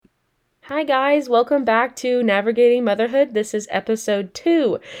Hi, guys. Welcome back to Navigating Motherhood. This is episode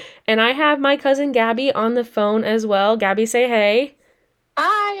 2. And I have my cousin Gabby on the phone as well. Gabby, say hey.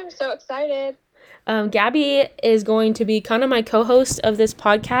 Hi, I'm so excited. Gabby is going to be kind of my co host of this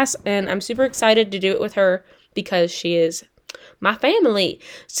podcast, and I'm super excited to do it with her because she is my family.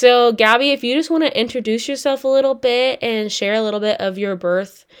 So, Gabby, if you just want to introduce yourself a little bit and share a little bit of your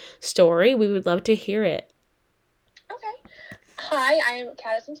birth story, we would love to hear it. Okay. Hi, I'm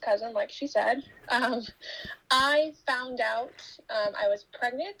Caddison's cousin, like she said. I found out I was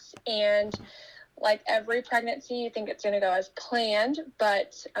pregnant, and like every pregnancy, you think it's going to go as planned,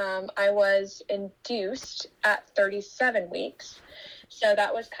 but I was induced at 37 weeks. So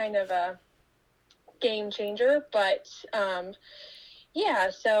that was kind of a game changer. But yeah,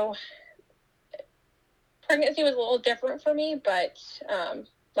 so pregnancy was a little different for me, but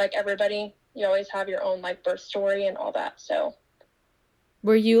like everybody, you always have your own like birth story and all that. So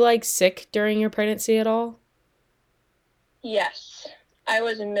Were you like sick during your pregnancy at all? yes, I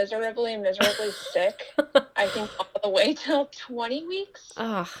was miserably sick. I think all the way till 20 weeks,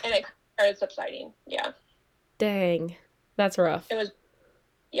 Ah, and it started subsiding. Yeah, dang. That's rough. it was.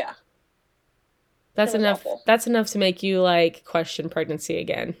 Yeah, it That's was enough. awful. That's enough to make you like question pregnancy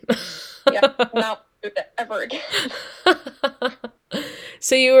again. Yeah, not do that ever again.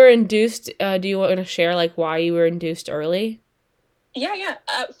 So you were induced. Do you want to share like why you were induced early? Yeah.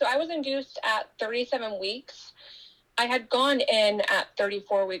 So I was induced at 37 weeks. I had gone in at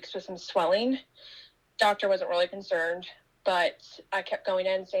 34 weeks with some swelling. Doctor wasn't really concerned, but I kept going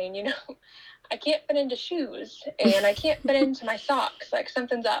in saying, I can't fit into shoes and I can't fit into my socks. Like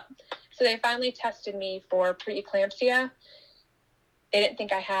something's up. So they finally tested me for preeclampsia. They didn't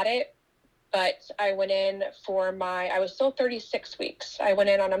think I had it, but I went in I was still 36 weeks. I went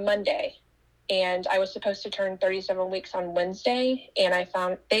in on a Monday and I was supposed to turn 37 weeks on Wednesday. And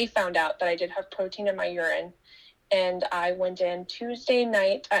they found out that I did have protein in my urine. And I went in Tuesday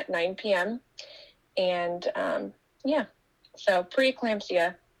night at 9 p.m. And yeah, so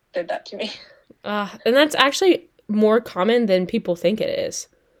preeclampsia did that to me. And that's actually more common than people think it is.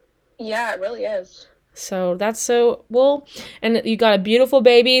 Yeah, it really is. So that's so well, and you got a beautiful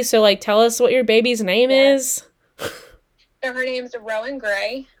baby. So like, tell us what your baby's name Yeah. is. So her name's Rowan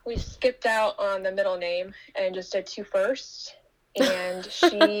Gray. We skipped out on the middle name and just did two first. And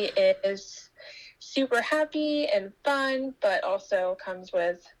she is super happy and fun, but also comes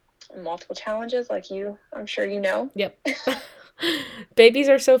with multiple challenges, like I'm sure you know. Yep. Babies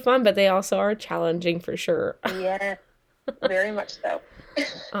are so fun, but they also are challenging for sure. Yeah, very much so.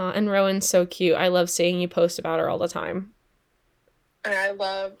 And Rowan's so cute. I love seeing you post about her all the time. And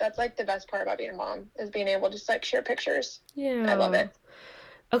that's like the best part about being a mom is being able to just like share pictures. I love Yeah. it.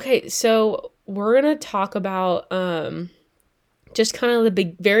 Okay, so we're gonna talk about just kind of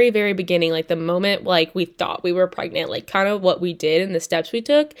the very very beginning, like the moment like we thought we were pregnant, like kind of what we did and the steps we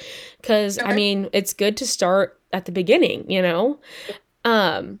took, because I Okay. mean it's good to start at the beginning, you know.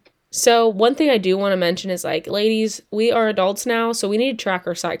 So one thing I do want to mention is like, ladies, we are adults now, so we need to track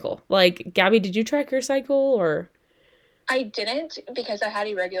our cycle. Like, Gabby, did you track your cycle or? I didn't because I had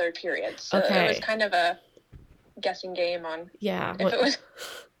irregular periods. So it was Okay. kind of a guessing game on Yeah. if it was,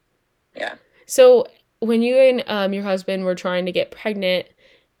 yeah. So when you and your husband were trying to get pregnant,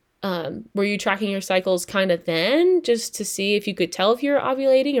 were you tracking your cycles kind of then just to see if you could tell if you were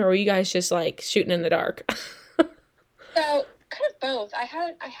ovulating, or were you guys just like shooting in the dark? So kind of both. I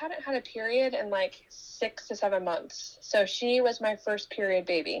hadn't had a period in like 6 to 7 months. So she was my first period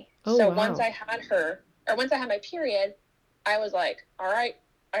baby. Oh, So wow. once I had my period, I was like, all right,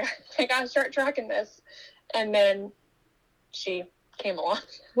 I gotta start tracking this. And then she came along.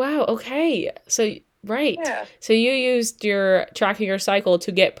 Wow, okay. So, right. Yeah. So you used your tracking your cycle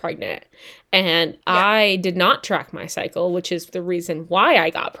to get pregnant. And Yeah. I did not track my cycle, which is the reason why I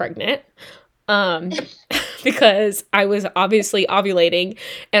got pregnant. Um because I was obviously ovulating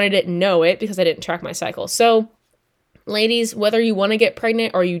and I didn't know it because I didn't track my cycle. So, ladies, whether you want to get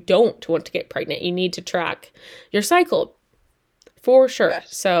pregnant or you don't want to get pregnant, you need to track your cycle for sure.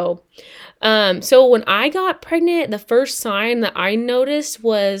 Yes. So when I got pregnant, the first sign that I noticed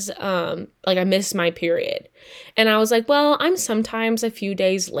was like I missed my period. And I was like, well, I'm sometimes a few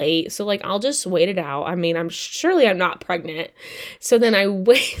days late, so like I'll just wait it out. I mean, I'm not pregnant. So then I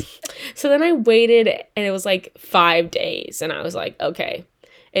wait so then I waited and it was like 5 days and I was like, okay,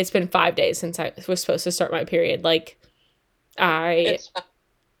 it's been 5 days since I was supposed to start my period. Like I It's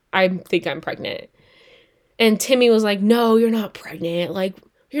I think I'm pregnant. And Timmy was like, no, you're not pregnant. Like,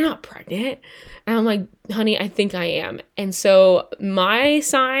 you're not pregnant. And I'm like, honey, I think I am. And so my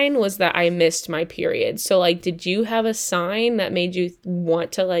sign was that I missed my period. So like, did you have a sign that made you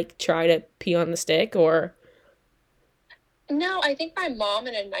want to like try to pee on the stick or? No, I think my mom,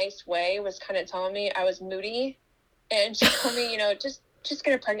 in a nice way, was kind of telling me I was moody, and she told me, just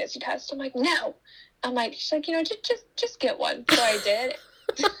get a pregnancy test. I'm like, no. I'm like, she's like, just get one. So I did.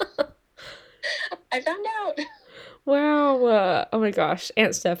 I found out. Wow. Oh my gosh.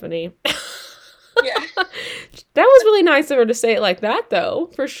 Aunt Stephanie. Yeah. That was really nice of her to say it like that, though,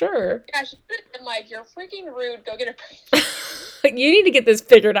 for sure. Yeah, she could have been like, you're freaking rude. Go get a pregnancy. Like, you need to get this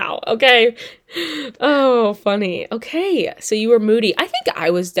figured out, okay? Oh, funny. Okay, so you were moody. I think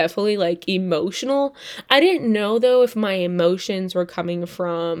I was definitely, like, emotional. I didn't know, though, if my emotions were coming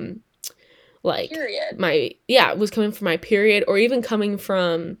from, like, Period. it was coming from my period or even coming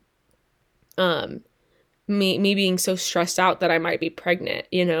from, me being so stressed out that I might be pregnant,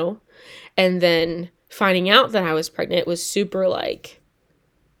 you know? And then finding out that I was pregnant was super like,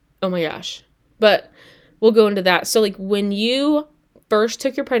 oh my gosh. But we'll go into that. So like when you first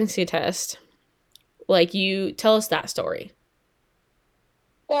took your pregnancy test, like you tell us that story.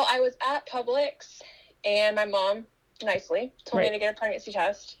 Well, I was at Publix, and my mom nicely told me Right. to get a pregnancy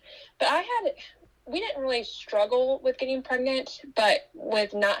test. But we didn't really struggle with getting pregnant, but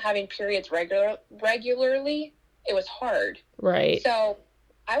with not having periods regularly, it was hard. Right. So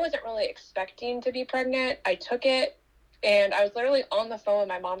I wasn't really expecting to be pregnant. I took it, and I was literally on the phone with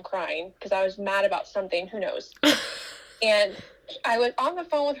my mom crying because I was mad about something. Who knows? And I was on the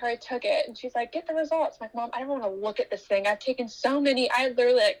phone with her. I took it, and she's like, get the results. I'm like, Mom, I don't want to look at this thing. I've taken so many. I had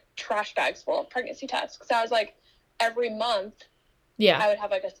literally like trash bags full of pregnancy tests because I was like, every month Yeah. I would have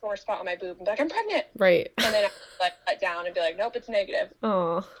like a sore spot on my boob and be like, I'm pregnant. Right. And then I would like let down and be like, nope, it's negative.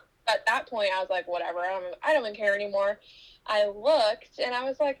 Oh. At that point, I was like, whatever. I don't even care anymore. I looked, and I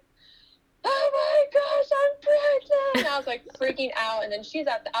was like, oh my gosh, I'm pregnant. And I was like freaking out. And then she's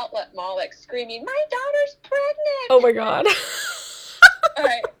at the outlet mall, like screaming, my daughter's pregnant. Oh my God. All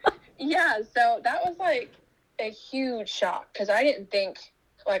right. Yeah. So that was like a huge shock because I didn't think,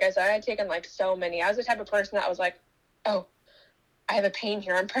 like I said, I had taken like so many. I was the type of person that was like, oh, I have a pain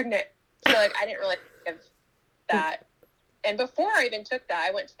here. I'm pregnant. So like, I didn't really give that. And before I even took that,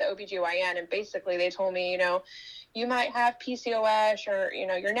 I went to the OBGYN, and basically they told me, you might have PCOS, or,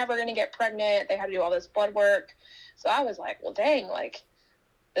 you're never going to get pregnant. They had to do all this blood work. So I was like, well, dang, like,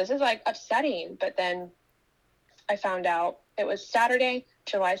 this is like upsetting. But then I found out it was Saturday,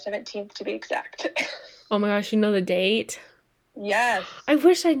 July 17th to be exact. Oh my gosh, you know the date? Yes. I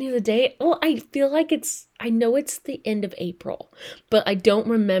wish I knew the date. Well, I feel like I know it's the end of April, but I don't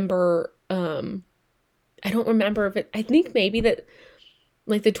remember, if I think maybe that,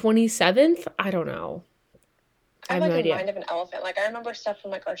 like the 27th? I don't know. I have no like a idea. mind of an elephant. Like, I remember stuff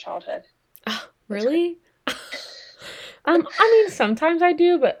from like our childhood. Really? I mean, sometimes I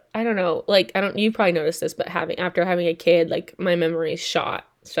do, but I don't know. Like, you probably noticed this, but after having a kid, like, my memory's shot.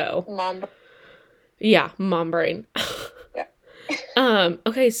 So, Mom. yeah, mom brain. Yeah.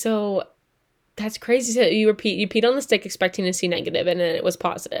 Okay, so that's crazy. So you peed on the stick expecting to see negative, and then it was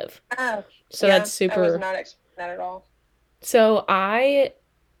positive. Oh. So yeah, that's super. I was not expecting that at all. So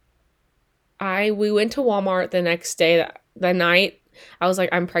we went to Walmart the next day, the night. I was like,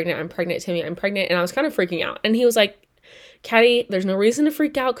 I'm pregnant, Timmy, I'm pregnant. And I was kind of freaking out. And he was like, Caddy, there's no reason to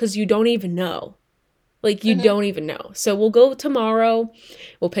freak out because you don't even know. Like, you don't even know. So we'll go tomorrow.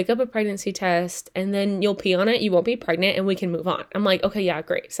 We'll pick up a pregnancy test, and then you'll pee on it. You won't be pregnant, and we can move on. I'm like, okay, yeah,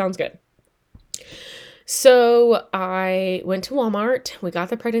 great. Sounds good. So I went to Walmart. We got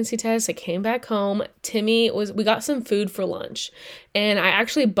the pregnancy test. I came back home. We got some food for lunch, and I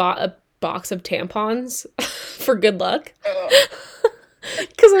actually bought a box of tampons for good luck.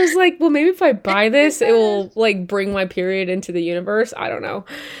 Because I was like, well, maybe if I buy this, it will like bring my period into the universe. I don't know.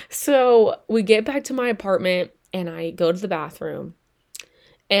 So we get back to my apartment, and I go to the bathroom,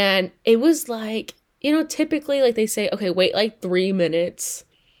 and it was like, typically like they say, okay, wait like 3 minutes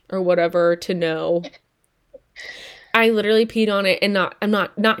or whatever to know. I literally peed on it, and I'm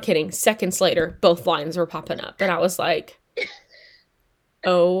not kidding. Seconds later, both lines were popping up, and I was like,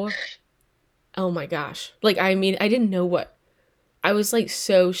 oh my gosh. Like, I mean, I didn't know what. I was like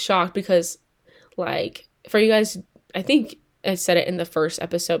so shocked because, like, for you guys, I think I said it in the first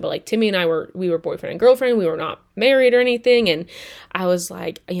episode, but like Timmy and we were boyfriend and girlfriend. We were not married or anything. And I was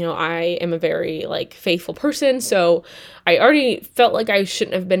like, I am a very like faithful person. So I already felt like I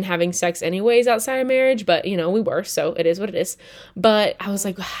shouldn't have been having sex anyways outside of marriage, but we were, so it is what it is. But I was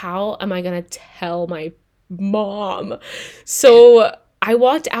like, how am I going to tell my mom? So I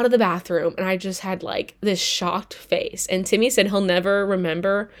walked out of the bathroom and I just had like this shocked face. And Timmy said he'll never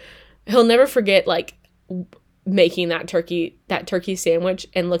forget like making that turkey sandwich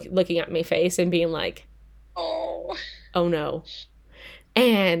and looking at my face and being like, Oh. "Oh no."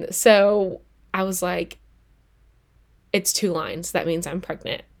 And so I was like, "It's 2 lines. That means I'm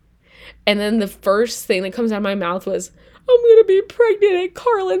pregnant." And then the first thing that comes out of my mouth was, "I'm gonna be pregnant at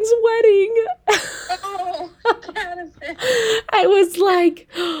Carlin's wedding." Oh, that is it. I was like,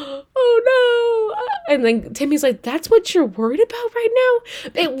 "Oh no." And then Timmy's like, "That's what you're worried about right now?"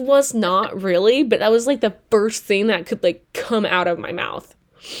 It was not really, but that was like the first thing that could like come out of my mouth.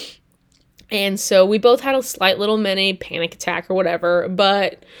 And so we both had a slight little mini panic attack or whatever,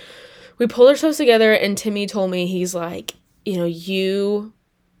 but we pulled ourselves together and Timmy told me, he's like, I already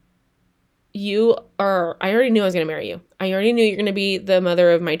knew I was going to marry you. I already knew you're going to be the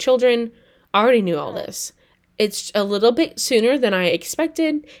mother of my children. I already knew all this. It's a little bit sooner than I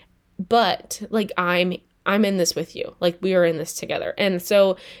expected, but like I'm in this with you. Like we are in this together. And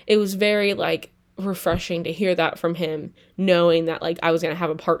so it was very like refreshing to hear that from him, knowing that like I was going to have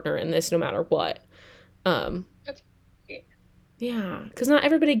a partner in this no matter what. That's great. Yeah, cuz not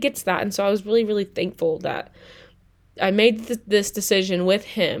everybody gets that, and so I was really really thankful that I made this decision with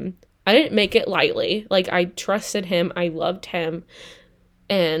him. I didn't make it lightly. Like I trusted him, I loved him,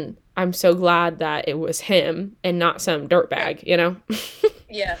 and I'm so glad that it was him and not some dirtbag, you know?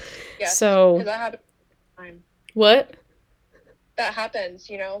 Yes, yes. So, Because that happens all the time. what? That happens,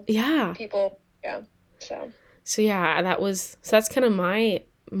 Yeah. people, yeah, so. So yeah, that's kind of my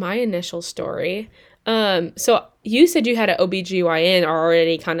initial story. So you said you had an OBGYN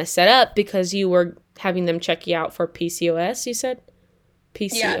already kind of set up because you were having them check you out for PCOS, you said?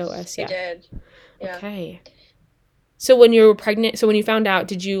 PCOS, Yes, yeah. I did. Yeah. Okay. So when you were pregnant, so when you found out,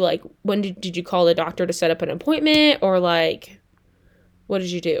 did you like, when did you call the doctor to set up an appointment or like, what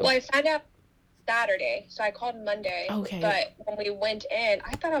did you do? Well, I found out Saturday, so I called Monday. Okay. But when we went in,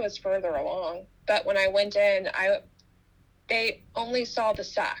 I thought I was further along. But when I went in, they only saw the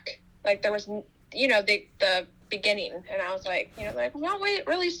sac. Like there was, the beginning, and I was like, like, well, wait,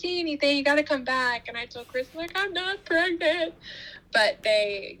 really see anything? You got to come back. And I told Chris, like, I'm not pregnant. But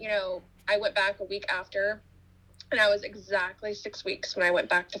they, I went back a week after. And I was exactly 6 weeks when I went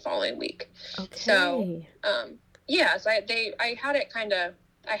back the following week. Okay. So, yeah, so I had it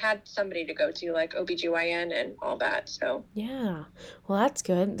I had somebody to go to, like OBGYN and all that, so. Yeah. Well, that's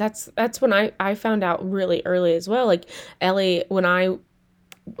good. That's when I found out really early as well. Like, Ellie, when I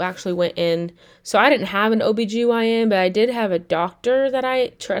actually went in, so I didn't have an OBGYN, but I did have a doctor that I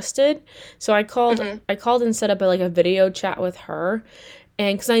trusted. So I called and set up a video chat with her.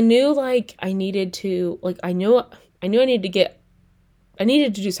 And because I knew, like, I needed to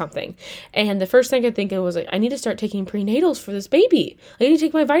do something. And the first thing I could think of was, like, I need to start taking prenatals for this baby. I need to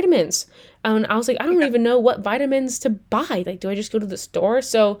take my vitamins. And I was like, I don't even know what vitamins to buy. Like, do I just go to the store?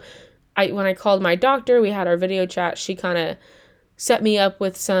 So when I called my doctor, we had our video chat. She kind of set me up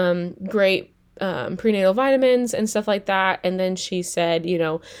with some great prenatal vitamins and stuff like that. And then she said,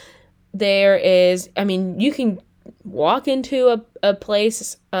 there is, you can walk into a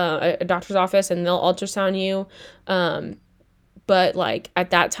place, a doctor's office, and they'll ultrasound you. But like at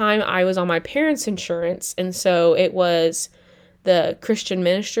that time I was on my parents' insurance, and so it was the Christian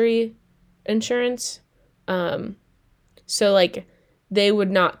ministry insurance. So like they would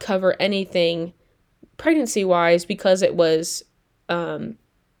not cover anything pregnancy wise because it was a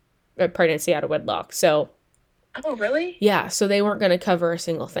pregnancy out of wedlock. So Oh, really? yeah, so they weren't going to cover a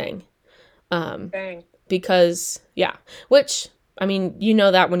single thing. Dang. Because, yeah, which,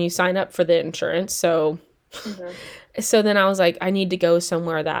 that when you sign up for the insurance, so, so then I was like, I need to go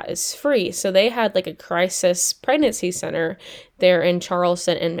somewhere that is free. So they had like a crisis pregnancy center there in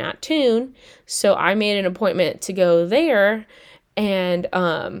Charleston and Mattoon. So I made an appointment to go there. And,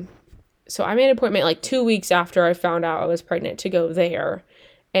 so I made an appointment like 2 weeks after I found out I was pregnant to go there.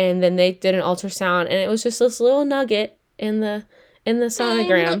 And then they did an ultrasound, and it was just this little nugget in the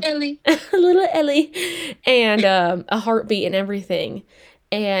sonogram. Little Ellie. Little Ellie. And a heartbeat and everything.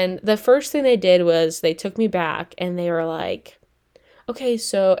 And the first thing they did was they took me back and they were like, okay,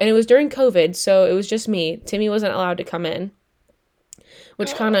 so, and it was during COVID, so it was just me. Timmy wasn't allowed to come in,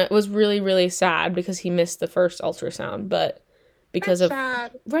 which kind of was really, really sad because he missed the first ultrasound, but because That's of,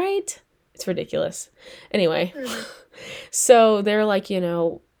 sad. right? It's ridiculous. Anyway, so they're like,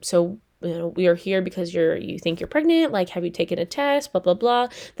 so we are here because you think you're pregnant. Like, have you taken a test? Blah, blah, blah.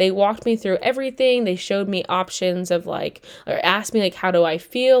 They walked me through everything. They showed me options of like, or asked me like, how do I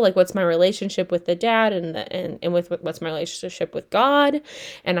feel? Like, what's my relationship with the dad and with what's my relationship with God?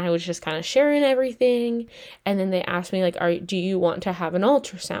 And I was just kind of sharing everything. And then they asked me like, do you want to have an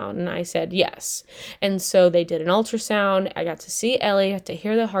ultrasound? And I said, yes. And so they did an ultrasound. I got to see Ellie, got to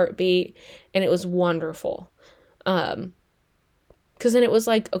hear the heartbeat, and it was wonderful. Because then it was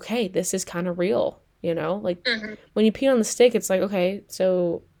like, okay, this is kind of real, Like Mm-hmm. when you pee on the stick, it's like, okay,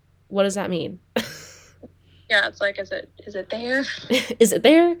 so what does that mean? Yeah, it's like, is it there? Is it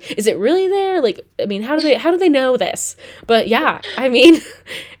there? Is it really there? Like, I mean, how do they know this? But yeah, I mean,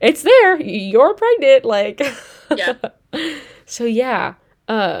 it's there. You're pregnant. Like, Yeah. so yeah.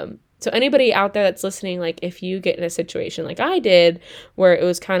 So anybody out there that's listening, like, if you get in a situation like I did, where it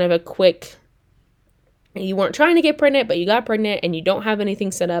was kind of a quick, you weren't trying to get pregnant, but you got pregnant and you don't have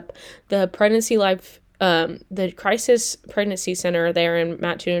anything set up, the the crisis pregnancy center there in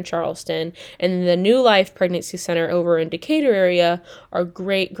Mattoon and Charleston, and the New Life Pregnancy Center over in Decatur area are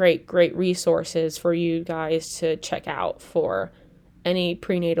great, great, great resources for you guys to check out for any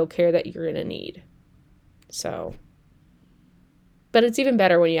prenatal care that you're going to need. So, but it's even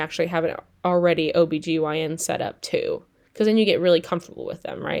better when you actually have an already OBGYN set up too, because then you get really comfortable with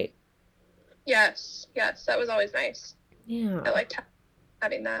them, right? Yes. Yes. That was always nice. Yeah. I liked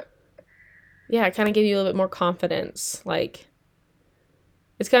having that. Yeah, it kind of gave you a little bit more confidence. Like,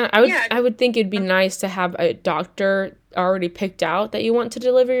 it's kind of, Yeah. I would think it'd be nice to have a doctor already picked out that you want to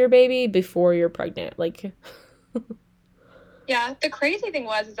deliver your baby before you're pregnant. Like, Yeah. The crazy thing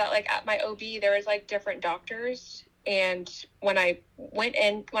is that like at my OB, there was like different doctors. And when I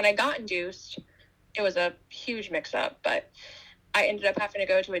got induced, it was a huge mix up, but I ended up having to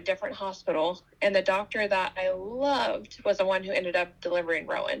go to a different hospital. And the doctor that I loved was the one who ended up delivering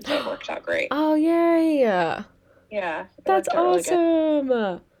Rowan. So it worked out great. oh, yay. Yeah. It That's worked out really good. awesome.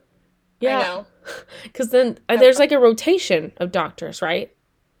 I Yeah. know. Because then there's like a rotation of doctors, right?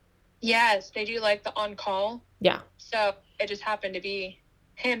 Yes, they do like the on call. Yeah. So it just happened to be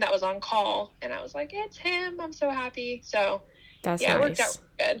him that was on call. And I was like, it's him. I'm so happy. So That's yeah, it worked nice. out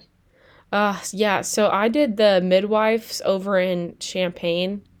good. Yeah, so I did the midwives over in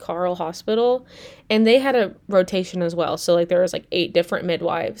Champaign, Carl Hospital, and they had a rotation as well. So like there was like 8 different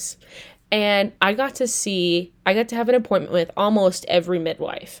midwives. And I got to have an appointment with almost every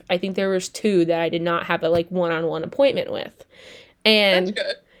midwife. I think there was 2 that I did not have a like one-on-one appointment with. That's And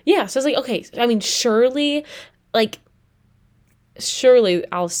good. yeah, so I was like, okay, I mean, like surely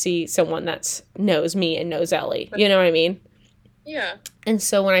I'll see someone that knows me and knows Ellie. You know what I mean? Yeah. And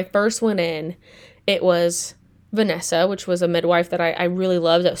so when I first went in, it was Vanessa, which was a midwife that I really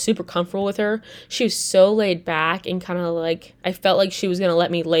loved. I was super comfortable with her. She was so laid back and kind of like, I felt like she was going to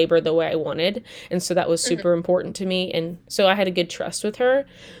let me labor the way I wanted. And so that was super important to me. And so I had a good trust with her.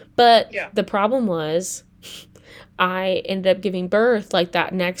 But Yeah. the problem was, I ended up giving birth like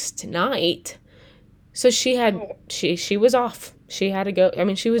that next night. So she was off. She had to go. I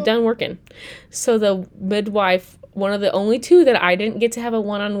mean, she was done working. So the midwife, one of the only 2 that I didn't get to have a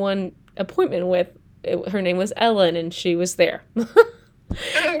one-on-one appointment with, her name was Ellen, and she was there. Oh,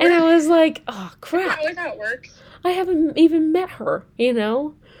 And I really? was like, oh Isn't that crap, always how it works? I haven't even met her,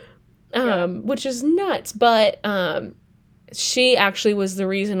 Yeah. which is nuts. But she actually was the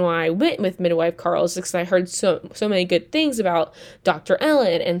reason why I went with midwife Carl's, because I heard so many good things about Dr.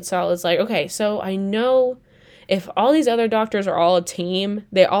 Ellen. And so I was like, okay, so I know if all these other doctors are all a team,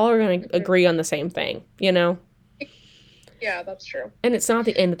 they all are going to agree on the same thing, Yeah, that's true. And it's not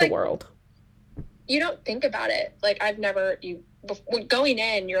the end of the Like, world. you don't think about it. Like, when going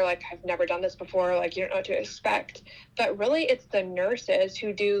in, you're like, I've never done this before. Like, you don't know what to expect. But really, it's the nurses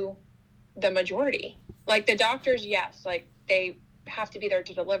who do the majority. Like, the doctors, yes, like, they have to be there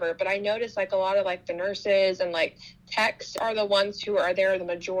to deliver. But I noticed, like, a lot of, like, the nurses and, like, techs are the ones who are there the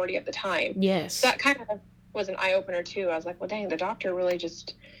majority of the time. Yes. So that kind of was an eye-opener, too. I was like, well, dang, the doctor really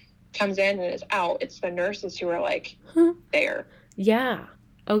just comes in and is out. It's the nurses who are, like, there. Yeah.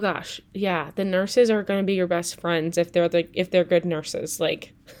 Oh gosh. Yeah. The nurses are going to be your best friends if they're good nurses.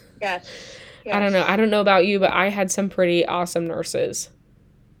 Like, Yes. I don't know. Yes. I don't know about you, but I had some pretty awesome nurses.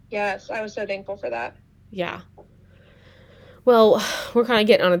 Yes, I was so thankful for that. Yeah. Well, we're kind of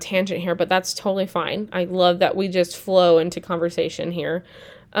getting on a tangent here, but that's totally fine. I love that we just flow into conversation here.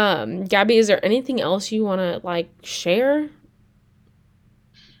 Gabby, is there anything else you want to like share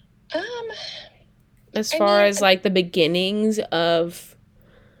Um, as I far mean, as like the beginnings of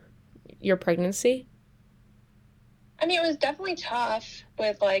your pregnancy? it was definitely tough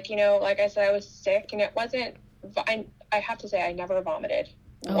with like, like I said, I was sick and it wasn't, I have to say, I never vomited.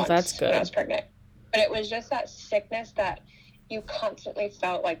 Oh, that's once when I was good. pregnant. But it was just that sickness that you constantly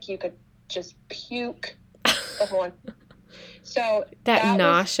felt like you could just puke the whole one. So That that was really,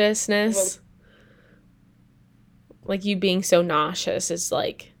 nauseousness, like you being so nauseous is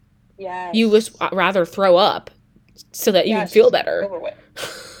like you would yes. rather throw up so that you Yeah, would it's feel just better. over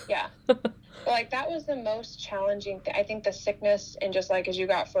with. Yeah. But like that was the most challenging thing. I think the sickness and just like as you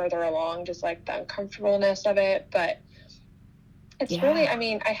got further along, just like the uncomfortableness of it. But it's really, Yeah. I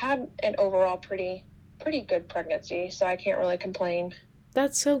mean, I had an overall pretty good pregnancy, so I can't really complain.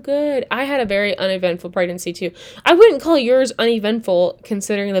 That's so good. I had a very uneventful pregnancy too. I wouldn't call yours uneventful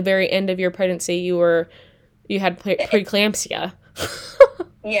considering the very end of your pregnancy you had preeclampsia.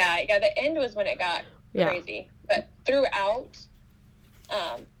 Yeah, the end was when it got Yeah. crazy. But throughout,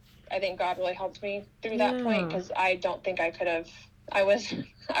 um, I think God really helped me through that point Yeah. because I don't think I could have. I was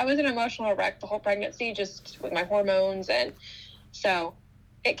I was an emotional wreck the whole pregnancy just with my hormones, and so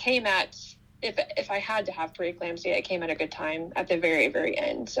it came at if I had to have preeclampsia, it came at a good time at the very very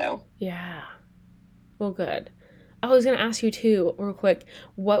end. So Yeah. Well, good. I was going to ask you too, real quick.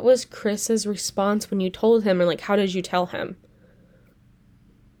 What was Chris's response when you told him, and like, how did you tell him?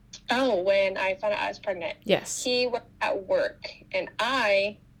 when I found out I was pregnant, Yes. he was at work, and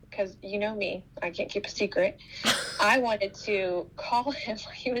because you know me, I can't keep a secret. I wanted to call him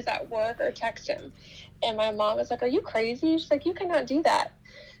when he was at work or text him. And my mom was like, "Are you crazy?" She's like, "You cannot do that."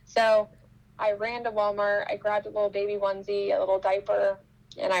 So I ran to Walmart. I grabbed a little baby onesie, a little diaper,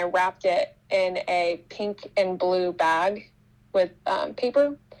 and I wrapped it in a pink and blue bag with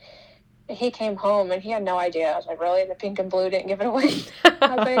paper. And he came home and he had no idea. I was like, "Really? The pink and blue didn't give it away?"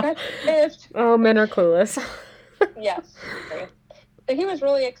 I was like, "I missed." Oh, men are clueless. Yes. So he was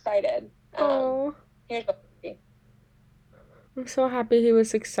really excited. Oh, Here's what I'm so happy he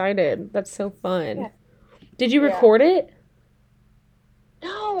was excited. That's so fun. yeah. Did you Yeah. record it?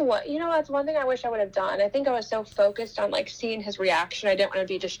 No, that's one thing I wish I would have done. I think I was so focused on like seeing his reaction. I didn't want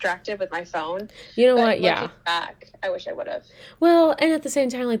to be distracted with my phone. You know But what? looking Yeah. back, I wish I would have. Well, and at the same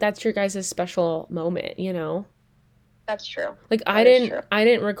time, like that's your guys' special moment, you know? That's true. Like That is true. I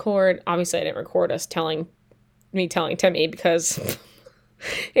didn't record obviously I didn't record us telling Timmy because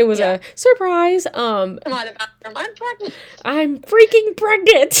it was Yeah. a surprise. Come on, the bathroom. I'm pregnant. I'm freaking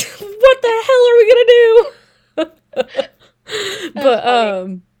pregnant. What the hell are we gonna do? That's But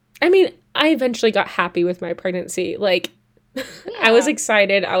funny. I mean, I eventually got happy with my pregnancy. Like I was Yeah.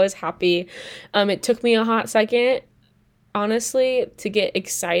 excited, I was happy. It took me a hot second, honestly, to get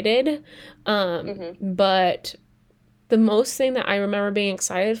excited. But the most thing that I remember being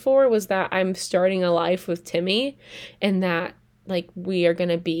excited for was that I'm starting a life with Timmy and that like we are going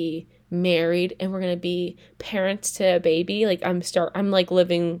to be married and we're going to be parents to a baby. Like I'm like I'm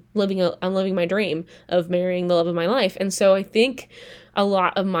living my dream of marrying the love of my life. And so I think a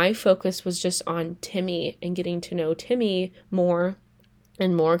lot of my focus was just on Timmy and getting to know Timmy more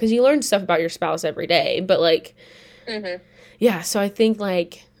and more because you learn stuff about your spouse every day. But like yeah, so I think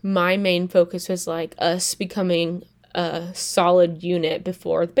like my main focus was like us becoming a solid unit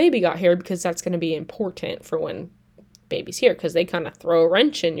before the baby got here because that's going to be important for when baby's here because they kind of throw a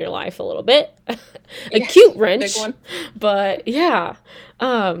wrench in your life a little bit. A Yes. cute Big wrench. one. But yeah.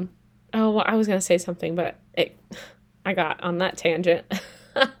 Um oh, well, I was going to say something but I got on that tangent.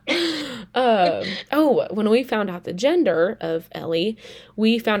 When we found out the gender of Ellie,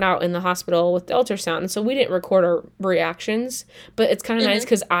 we found out in the hospital with the ultrasound. And so we didn't record our reactions, but it's kind of nice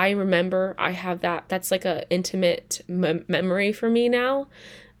because I remember I have that's like a intimate memory for me now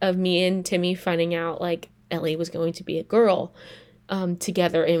of me and Timmy finding out like Ellie was going to be a girl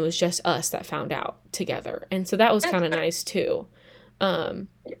together. And it was just us that found out together. And so that was kind of nice too. Um,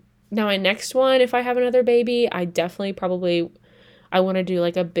 Now my next one, if I have another baby, I definitely probably I want to do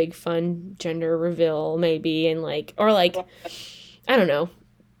like a big fun gender reveal maybe and like or like I don't know,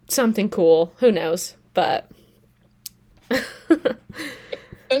 something cool. Who knows? But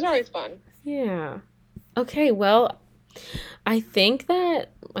Those are always fun. yeah. Okay, well, I think that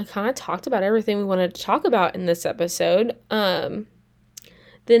I kind of talked about everything we wanted to talk about in this episode.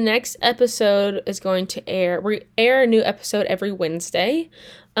 The next episode is going to air. We air a new episode every Wednesday.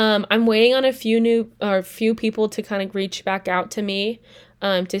 I'm waiting on a few people to kind of reach back out to me,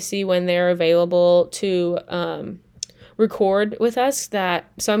 to see when they're available to record with us.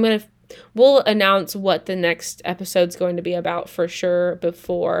 We'll announce what the next episode's going to be about for sure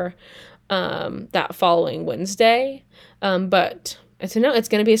before that following Wednesday. But it's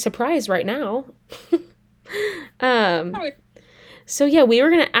going to be a surprise right now. So yeah, we were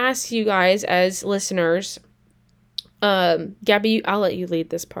gonna ask you guys as listeners. Gabby, I'll let you lead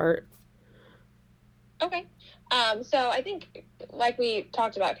this part. Okay. So I think, like we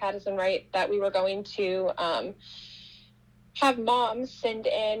talked about, Cadison, right, that we were going to have moms send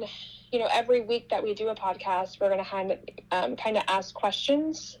in, every week that we do a podcast, we're going to kind of ask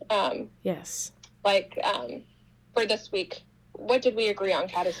questions. Yes. Like for this week, what did we agree on,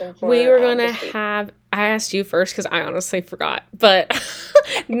 Cadison, for We were going to have, I asked you first because I honestly forgot, but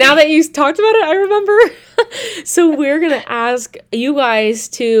now that you talked about it, I remember. So we're going to ask you guys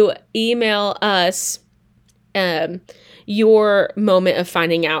to email us your moment of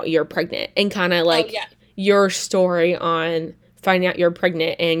finding out you're pregnant and kind of like your story on finding out you're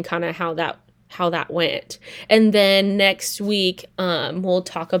pregnant and kind of how that went. And then next week, we'll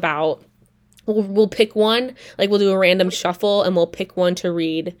talk about, we'll pick one, like we'll do a random shuffle and we'll pick one to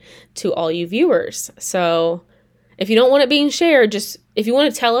read to all you viewers. So if you don't want it being shared, just if you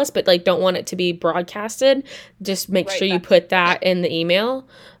want to tell us but like don't want it to be broadcasted, just make sure you put that in the email,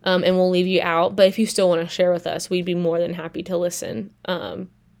 and we'll leave you out. But if you still want to share with us, we'd be more than happy to listen.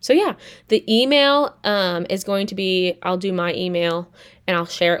 So yeah, the email is going to be, I'll do my email and I'll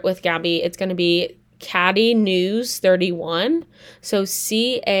share it with Gabby. It's going to be Caddy News 31. So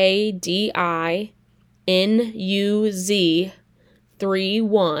CADINUZ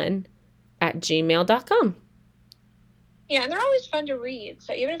 31 at gmail.com. Yeah, and they're always fun to read.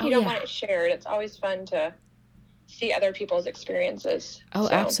 So even if you don't want it shared, it's always fun to see other people's experiences. Oh,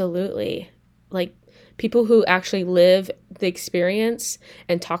 absolutely. Like people who actually live the experience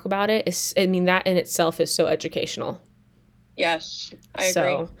and talk about it is, I mean, that in itself is so educational. Yes, I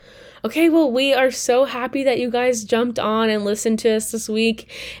agree. Okay, well, we are so happy that you guys jumped on and listened to us this week.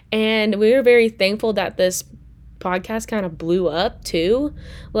 And we are very thankful that this podcast kind of blew up too.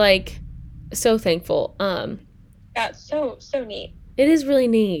 Like, so thankful. Yeah, so neat. It is really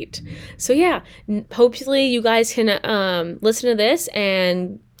neat. So yeah, hopefully you guys can listen to this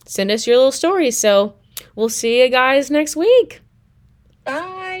and send us your little stories. So we'll see you guys next week.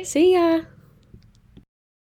 Bye. See ya.